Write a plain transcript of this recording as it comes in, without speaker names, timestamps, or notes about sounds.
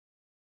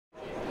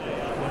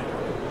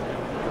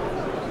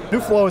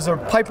NewFlow is a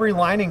pipe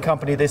relining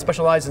company. They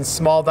specialize in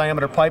small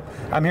diameter pipe.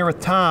 I'm here with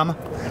Tom.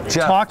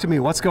 Jeff, talk to me.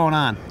 What's going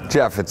on?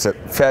 Jeff, it's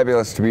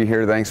fabulous to be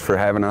here. Thanks for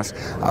having us.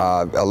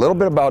 A little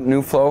bit about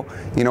NewFlow.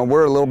 You know,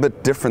 we're a little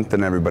bit different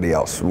than everybody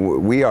else.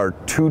 We are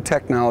two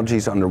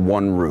technologies under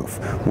one roof.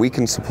 We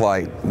can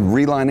supply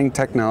relining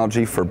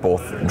technology for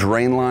both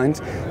drain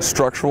lines,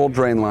 structural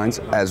drain lines,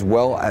 as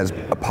well as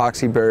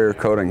epoxy barrier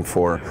coating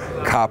for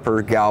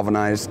copper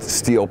galvanized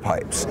steel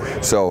pipes.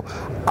 So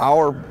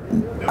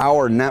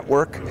our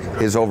network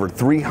is over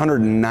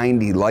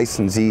 390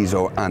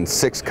 licensees on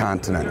 6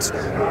 continents.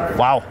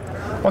 Wow.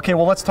 Okay,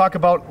 well let's talk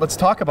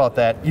about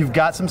that. You've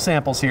got some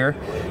samples here.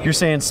 You're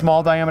saying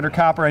small diameter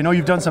copper. I know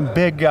you've done some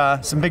big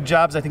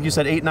jobs. I think you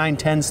said 8, 9,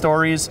 10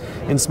 stories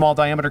in small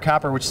diameter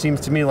copper, which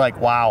seems to me like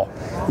wow.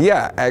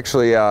 Yeah,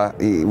 actually,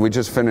 we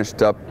just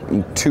finished up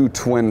 2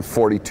 twin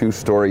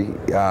 42-story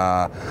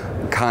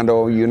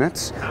condo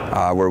units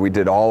where we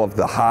did all of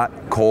the hot,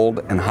 cold,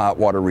 and hot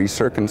water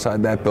recirc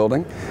inside that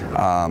building.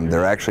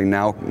 They're actually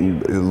now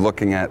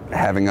looking at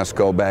having us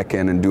go back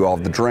in and do all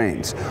of the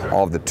drains,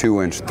 all of the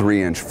 2-inch,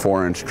 3-inch,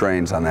 4-inch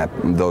drains on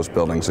those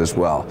buildings as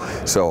well.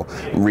 So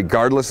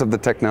regardless of the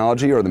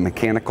technology or the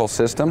mechanical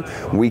system,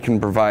 we can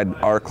provide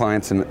our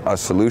clients a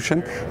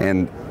solution,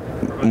 and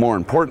more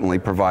importantly,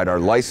 provide our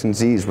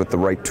licensees with the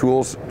right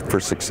tools for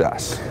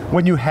success.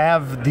 When you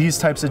have these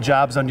types of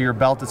jobs under your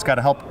belt, it's got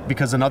to help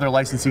because another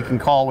licensee can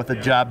call with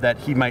a job that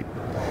he might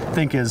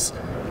think is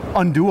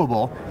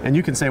undoable, and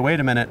you can say, wait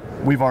a minute,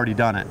 we've already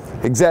done it.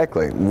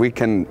 Exactly. We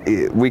can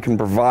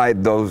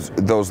provide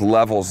those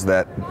levels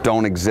that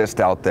don't exist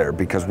out there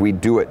because we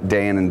do it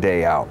day in and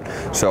day out.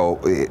 So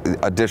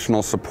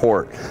additional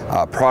support,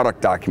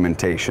 product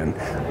documentation,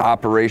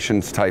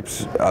 operations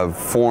types of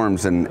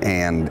forms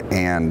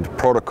and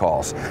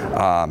protocols,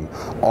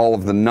 all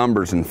of the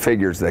numbers and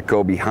figures that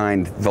go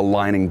behind the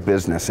lining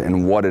business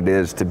and what it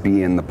is to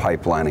be in the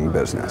pipe lining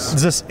business.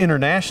 Is this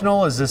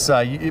international? Is this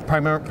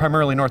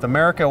primarily North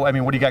America? I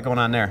mean, what do you got going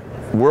on there?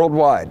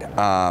 Worldwide.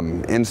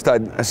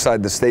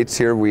 Inside the States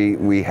here,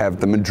 we have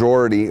the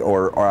majority,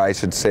 or I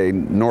should say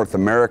North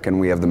American,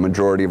 we have the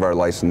majority of our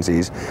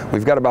licensees.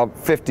 We've got about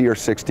 50 or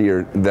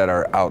 60 that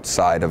are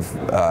outside of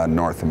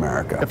North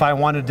America. If I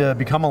wanted to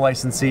become a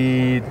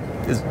licensee,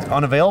 is it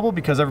unavailable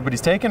because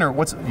everybody's taken, or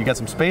you got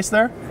some space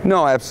there?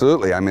 No,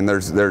 absolutely. I mean,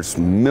 there's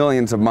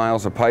millions of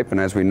miles of pipe, and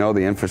as we know,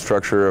 the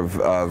infrastructure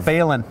of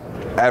failing.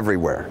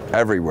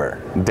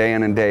 Everywhere, day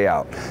in and day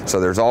out. So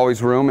there's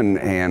always room,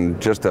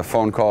 and just a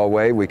phone call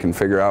away, we can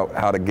figure out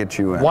how to get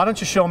you in. Why don't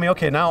you show me,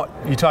 okay, now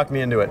you talked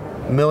me into it.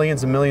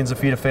 Millions and millions of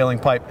feet of failing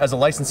pipe. As a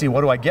licensee,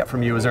 what do I get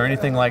from you? Is there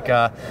anything like,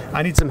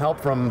 I need some help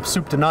from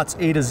soup to nuts,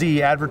 A to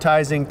Z,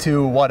 advertising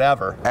to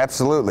whatever?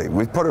 Absolutely.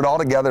 We've put it all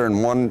together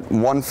in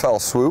one fell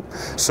swoop.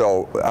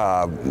 So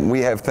we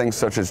have things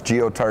such as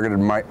geo-targeted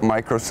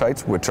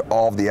microsites, which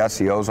all of the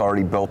SEO is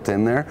already built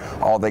in there.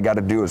 All they got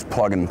to do is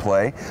plug and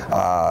play.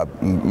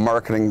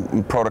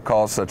 Marketing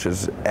protocols such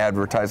as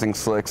advertising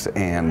slicks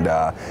and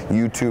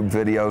YouTube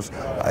videos.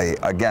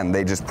 Again,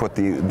 they just put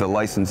the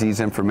licensee's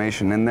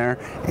information in there,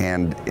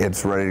 and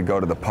it's ready to go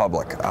to the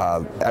public.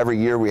 Every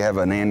year we have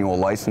an annual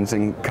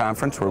licensing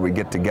conference where we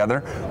get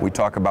together. We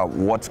talk about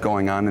what's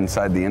going on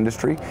inside the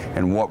industry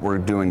and what we're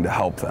doing to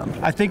help them.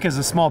 I think as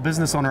a small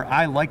business owner,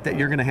 I like that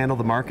you're going to handle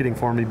the marketing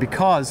for me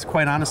because,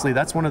 quite honestly,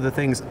 that's one of the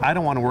things I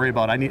don't want to worry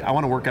about. I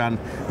want to work on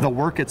the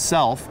work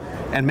itself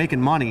and making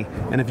money.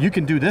 And if you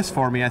can do this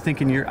for me,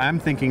 I'm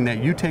thinking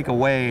that you take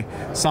away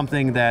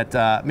something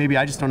that maybe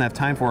I just don't have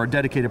time for, a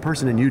dedicated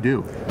person, and you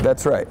do.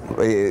 That's right.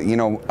 You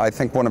know, I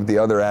think one of the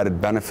other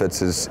added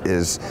benefits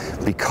is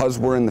because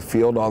we're in the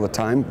field all the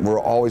time, we're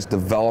always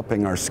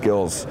developing our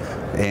skills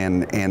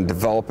and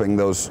developing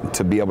those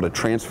to be able to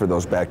transfer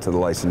those back to the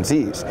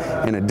licensees.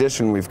 In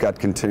addition, we've got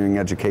continuing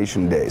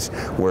education days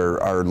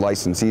where our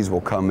licensees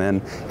will come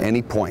in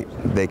any point.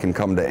 They can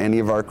come to any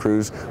of our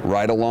crews,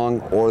 ride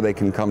along, or they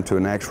can come to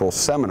an actual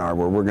seminar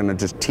where we're going to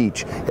just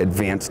teach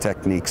advanced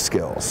technique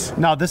skills.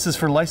 Now, this is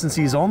for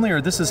licensees only,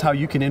 or this is how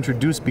you can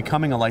introduce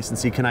becoming a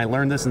licensee? Can I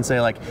learn this and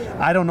say, like,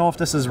 I don't know if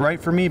this is right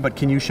for me, but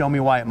can you show me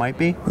why it might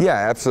be? Yeah,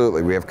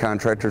 absolutely. We have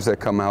contractors that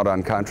come out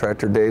on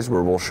contractor days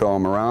where we'll show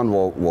them around.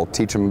 We'll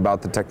teach them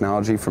about the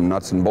technology from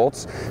nuts and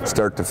bolts,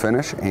 start to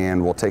finish,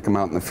 and we'll take them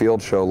out in the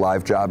field, show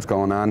live jobs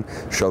going on,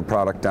 show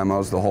product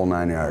demos, the whole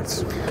 9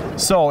 yards.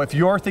 So if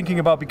you're thinking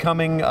about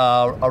becoming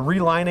a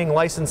relining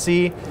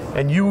licensee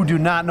and you do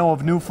not know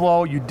of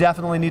NewFlow, you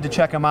definitely need to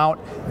check them out.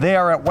 They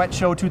are at Wet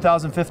Show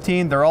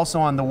 2015. They're also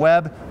on the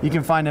web. You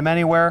can find them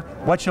anywhere.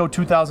 Wet Show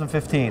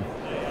 2015.